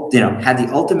 had the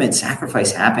ultimate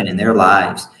sacrifice happen in their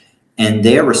lives, and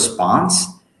their response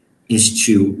is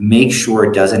to make sure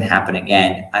it doesn't happen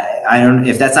again. I don't.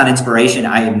 If that's not inspiration,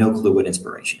 I have no clue what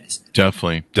inspiration is.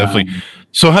 Definitely.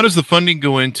 So, how does the funding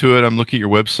go into it? I'm looking at your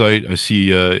website. I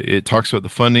see it talks about the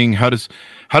funding. How does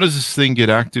this thing get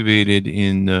activated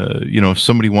in? If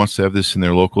somebody wants to have this in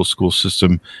their local school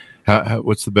system,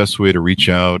 what's the best way to reach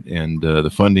out and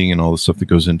the funding and all the stuff that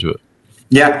goes into it?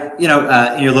 Yeah,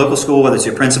 in your local school, whether it's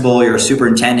your principal, your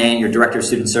superintendent, your director of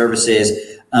student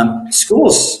services,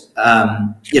 schools,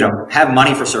 have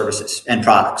money for services and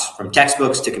products, from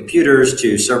textbooks to computers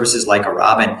to services like a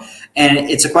Robin. And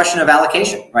it's a question of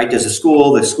allocation, right? Does the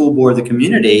school board, the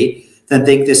community then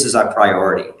think this is our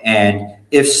priority? And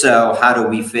if so, how do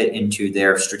we fit into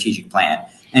their strategic plan?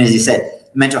 And as you said,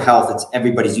 mental health,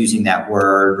 everybody's using that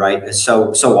word, right?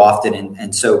 So often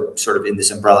and so sort of in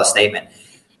this umbrella statement.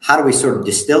 How do we sort of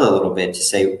distill a little bit to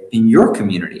say, in your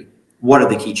community, what are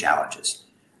the key challenges,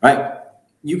 right?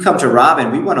 You come to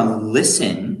Robin, we want to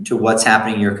listen to what's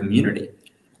happening in your community.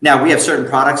 Now, we have certain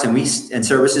products and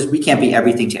services. We can't be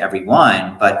everything to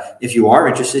everyone, but if you are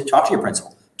interested, talk to your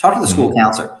principal, talk to the school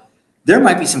counselor. There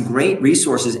might be some great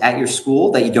resources at your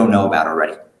school that you don't know about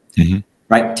already,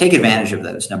 right? Take advantage of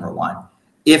those, number one.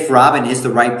 If Robin is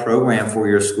the right program for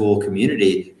your school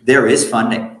community, there is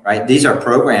funding, right? These are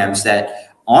programs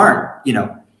that aren't,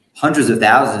 hundreds of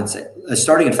thousands,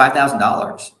 starting at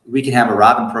 $5,000. We can have a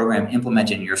Robin program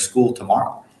implemented in your school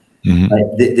tomorrow.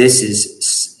 But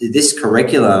this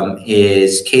curriculum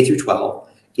is K through 12,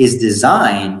 is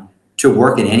designed to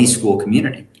work in any school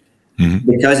community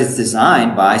because it's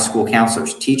designed by school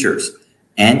counselors, teachers,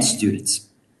 and students,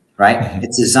 right?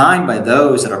 It's designed by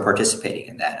those that are participating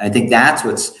in that. I think that's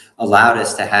what's allowed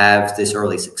us to have this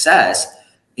early success.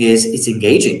 Is it's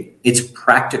engaging, it's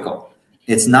practical.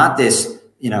 It's not this,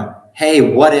 hey,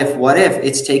 what if?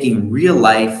 It's taking real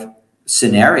life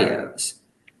scenarios.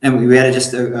 And we had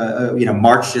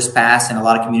March just passed in a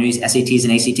lot of communities, SATs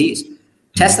and ACTs.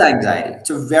 Test anxiety. It's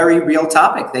a very real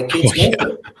topic that kids go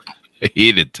through. I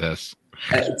hated tests.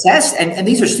 Tests, and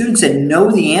these are students that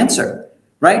know the answer,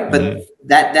 right? But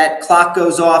that clock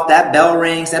goes off, that bell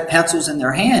rings, that pencil's in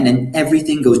their hand, and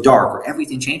everything goes dark or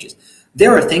everything changes.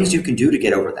 There are things you can do to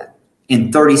get over that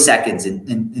in 30 seconds,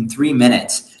 in 3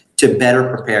 minutes, to better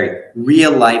prepare you.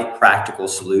 Real life practical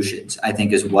solutions, I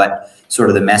think, is what sort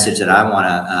of the message that I want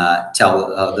to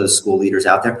tell those school leaders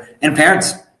out there. And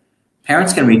parents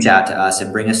can reach out to us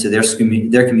and bring us to their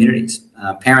communities.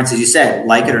 Parents, as you said,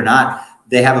 like it or not,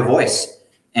 they have a voice.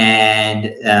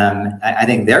 And I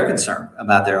think they're concerned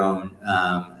about their own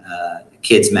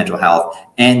kids' mental health.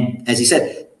 And as you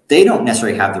said, they don't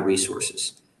necessarily have the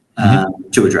resources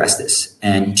to address this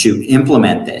and to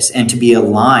implement this and to be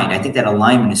aligned. I think that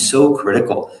alignment is so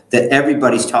critical, that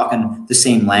everybody's talking the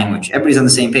same language. Everybody's on the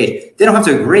same page. They don't have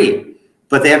to agree,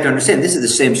 but they have to understand this is the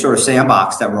same sort of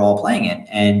sandbox that we're all playing in.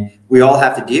 And we all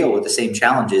have to deal with the same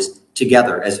challenges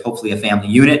together as hopefully a family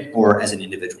unit or as an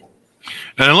individual.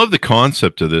 And I love the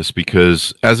concept of this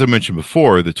because, as I mentioned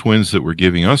before, the twins that were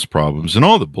giving us problems and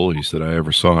all the bullies that I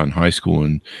ever saw in high school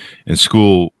and in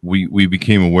school, we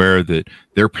became aware that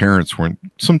their parents weren't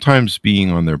sometimes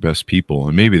being on their best people.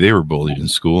 And maybe they were bullied in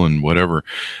school and whatever.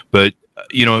 But,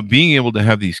 being able to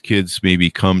have these kids maybe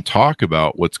come talk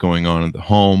about what's going on in the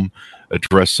home,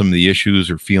 address some of the issues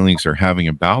or feelings they're having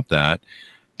about that,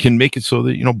 can make it so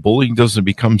that bullying doesn't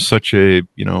become such a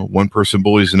one person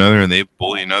bullies another and they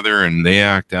bully another and they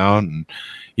act out, and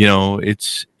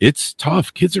it's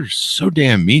tough. Kids are so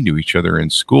damn mean to each other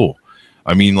in school.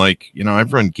 I mean,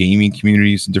 I've run gaming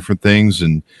communities and different things,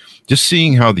 and just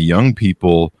seeing how the young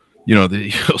people,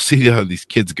 you'll see how these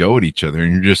kids go at each other,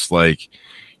 and you're just like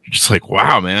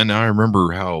wow, man, now I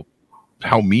remember how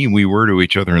mean we were to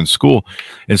each other in school.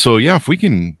 And so if we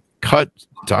can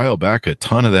dial back a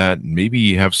ton of that, and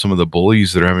maybe have some of the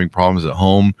bullies that are having problems at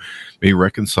home, maybe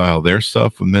reconcile their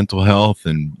stuff with mental health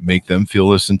and make them feel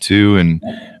listened to, and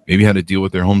maybe how to deal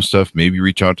with their home stuff, maybe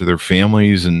reach out to their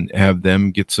families and have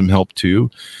them get some help too.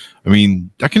 I mean,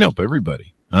 that can help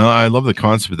everybody. I love the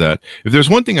concept of that. If there's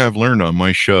one thing I've learned on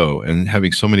my show, and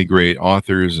having so many great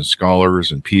authors and scholars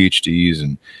and PhDs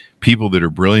and people that are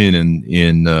brilliant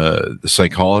in the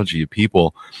psychology of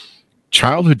people,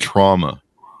 childhood trauma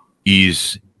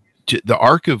is the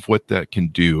arc of what that can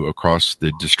do across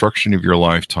the destruction of your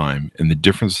lifetime and the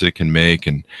difference that it can make,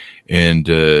 and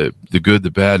the good, the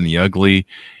bad, and the ugly.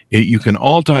 You can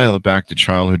all dial it back to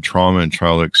childhood trauma and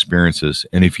childhood experiences.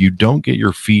 And if you don't get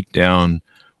your feet down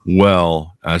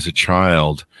well as a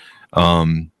child,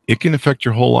 it can affect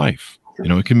your whole life.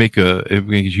 It can make a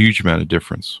huge amount of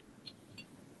difference.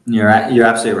 You're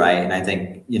absolutely right. And I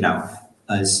think,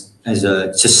 as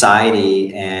a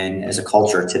society and as a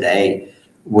culture today,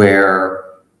 where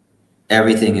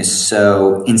everything is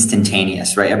so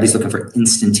instantaneous, right? Everybody's looking for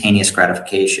instantaneous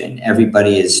gratification.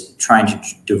 Everybody is trying to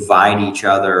divide each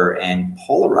other and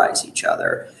polarize each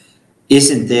other.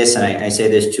 Isn't this, and I say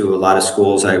this to a lot of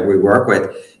schools we work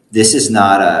with, this is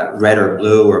not a red or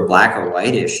blue or black or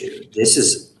white issue. This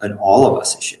is an all of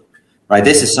us issue, right?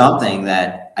 This is something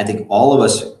that I think all of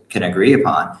us can agree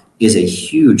upon is a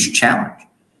huge challenge.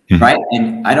 Right.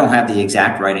 And I don't have the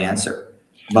exact right answer,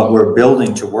 but we're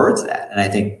building towards that. And I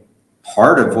think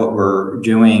part of what we're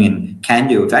doing and can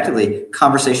do effectively,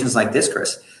 conversations like this,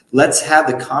 Chris, let's have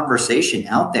the conversation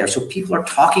out there so people are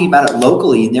talking about it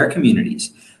locally in their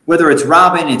communities, whether it's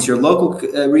Robin, it's your local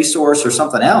resource or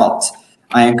something else.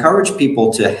 I encourage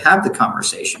people to have the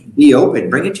conversation, be open,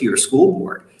 bring it to your school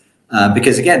board.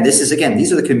 Because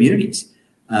these are the communities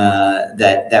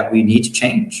that we need to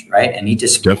change, right? And need to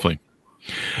support. Definitely.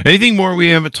 Anything more we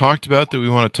haven't talked about that we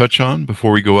want to touch on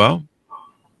before we go out?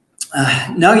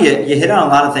 No, you hit on a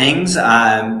lot of things.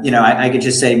 I could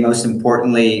just say most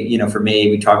importantly, for me,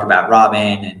 we talked about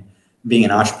Robin and being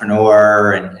an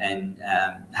entrepreneur and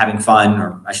having fun,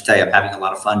 or I should tell you, I'm having a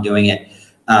lot of fun doing it.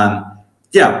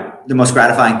 The most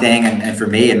gratifying thing, and for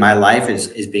me in my life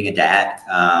is being a dad.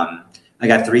 I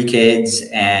got 3 kids,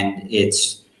 and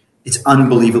it's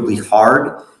unbelievably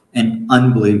hard and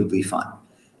unbelievably fun.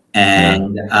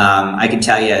 And I can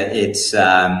tell you it's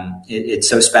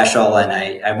so special, and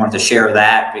I wanted to share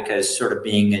that because sort of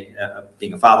being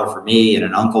a father for me and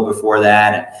an uncle before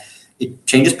that, it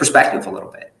changes perspective a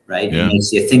little bit, right? Yeah. It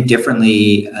makes you think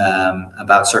differently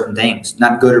about certain things,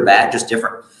 not good or bad, just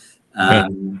different.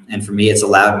 And for me, it's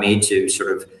allowed me to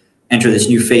sort of enter this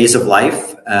new phase of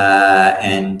life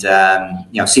and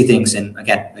see things in,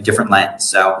 again, a different lens.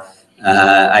 So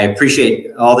I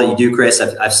appreciate all that you do, Chris.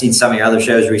 I've seen some of your other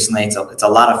shows recently. It's a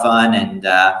lot of fun, and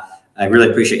I really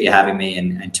appreciate you having me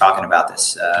and talking about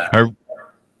this.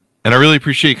 And I really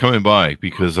appreciate you coming by,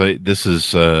 because I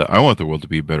want the world to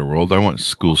be a better world. I want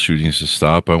school shootings to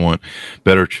stop. I want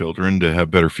better children to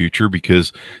have better future,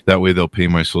 because that way they'll pay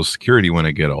my Social Security when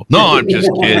I get old. No, I'm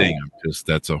just kidding.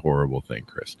 That's a horrible thing,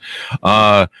 Chris.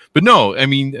 But no, I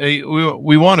mean,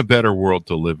 we want a better world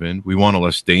to live in. We want a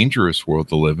less dangerous world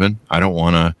to live in.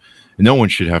 No one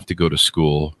should have to go to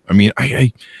school. I mean,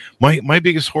 my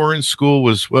biggest horror in school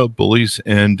was, bullies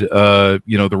and,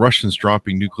 the Russians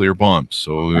dropping nuclear bombs.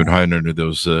 So we would hide under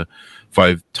those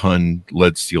 5-ton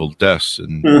lead steel desks.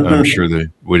 And I'm sure they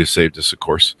would have saved us, of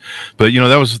course. But,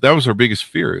 that was our biggest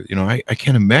fear. I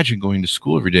can't imagine going to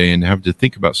school every day and have to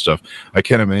think about stuff. I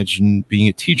can't imagine being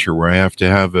a teacher where I have to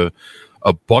have a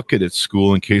bucket at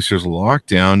school in case there's a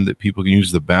lockdown, that people can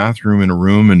use the bathroom in a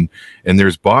room, and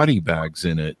there's body bags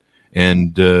in it,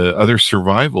 and other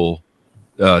survival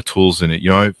tools in it.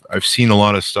 I've seen a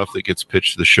lot of stuff that gets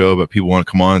pitched to the show, but people want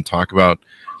to come on and talk about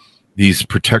these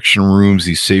protection rooms,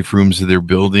 these safe rooms that they're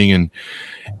building, and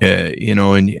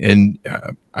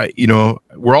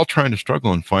we're all trying to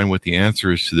struggle and find what the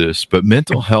answer is to this. But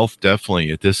mental health,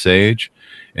 definitely at this age,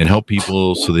 and help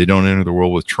people so they don't enter the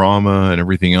world with trauma and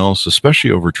everything else,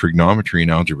 especially over trigonometry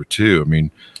and algebra 2. I mean,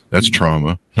 that's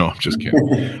trauma. No, I'm just kidding.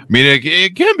 I mean,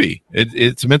 it can be.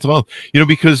 It's mental health,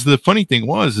 because the funny thing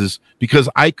is because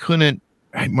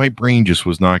my brain just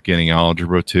was not getting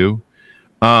algebra 2.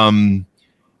 I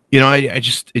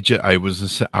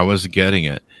wasn't getting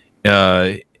it.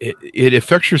 It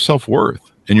affects your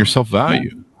self-worth and your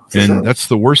self-value. And that's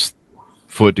the worst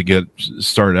foot to get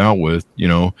started out with,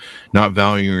 not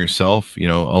valuing yourself. A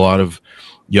lot of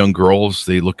young girls,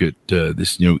 they look at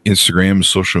this, Instagram,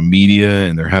 social media,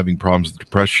 and they're having problems with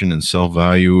depression and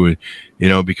self-value,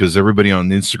 because everybody on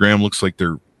Instagram looks like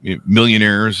they're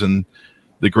millionaires and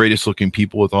the greatest looking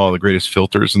people with all the greatest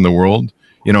filters in the world.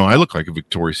 I look like a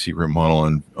Victoria's Secret model,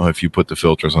 and if you put the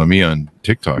filters on me on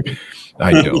TikTok,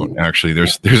 I don't actually.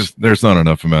 There's not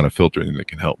enough amount of filtering that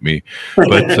can help me.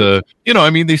 But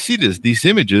they see these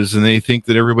images and they think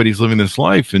that everybody's living this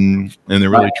life, and they're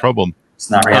really troubled. It's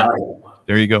not reality.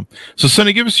 There you go. So,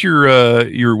 Sonny, give us your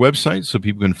website so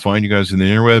people can find you guys in the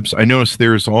interwebs. I noticed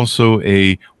there's also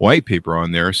a white paper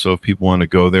on there. So if people want to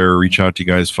go there or reach out to you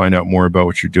guys, find out more about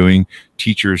what you're doing,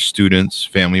 teachers, students,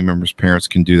 family members, parents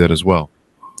can do that as well.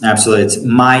 Absolutely. It's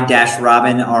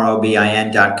my-robin,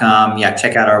 ROBIN.com. Yeah,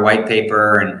 check out our white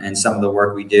paper and some of the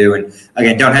work we do. And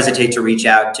again, don't hesitate to reach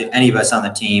out to any of us on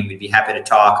the team. We'd be happy to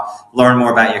talk, learn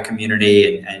more about your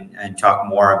community, and talk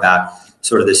more about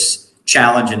sort of this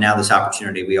challenge and now this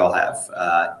opportunity we all have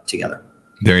together.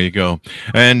 There you go.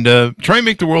 And try and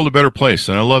make the world a better place.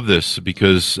 And I love this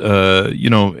because,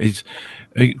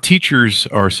 teachers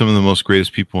are some of the most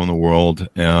greatest people in the world.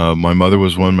 My mother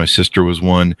was one. My sister was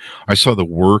one. I saw the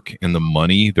work and the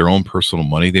money, their own personal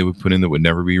money they would put in that would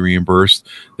never be reimbursed,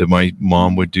 that my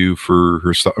mom would do for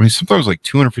her stuff. I mean, sometimes like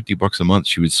 $250 a month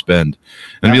she would spend.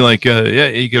 And be like,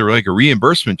 you get like a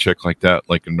reimbursement check like that,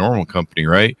 like a normal company,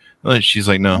 right? And she's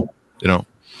like, no, they don't.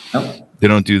 Nope. They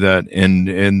don't do that,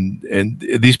 and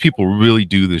these people really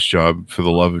do this job for the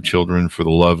love of children, for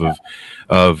the love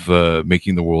of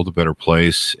making the world a better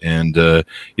place. And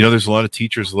there's a lot of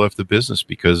teachers left the business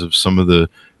because of some of the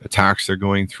attacks they're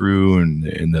going through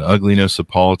and the ugliness of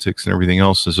politics and everything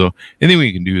else. And so anything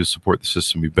we can do to support the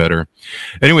system be better.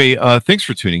 Anyway, thanks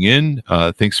for tuning in.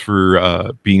 Thanks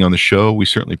for being on the show. We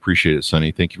certainly appreciate it,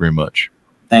 Sonny. Thank you very much.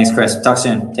 Thanks, Chris. Talk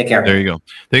soon. Take care. There you go.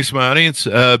 Thanks to my audience.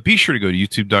 Be sure to go to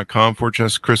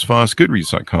youtube.com/Chris Voss,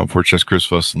 goodreads.com/Chris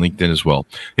Voss, and LinkedIn as well.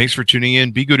 Thanks for tuning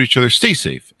in. Be good to each other. Stay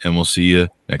safe, and we'll see you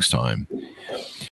next time.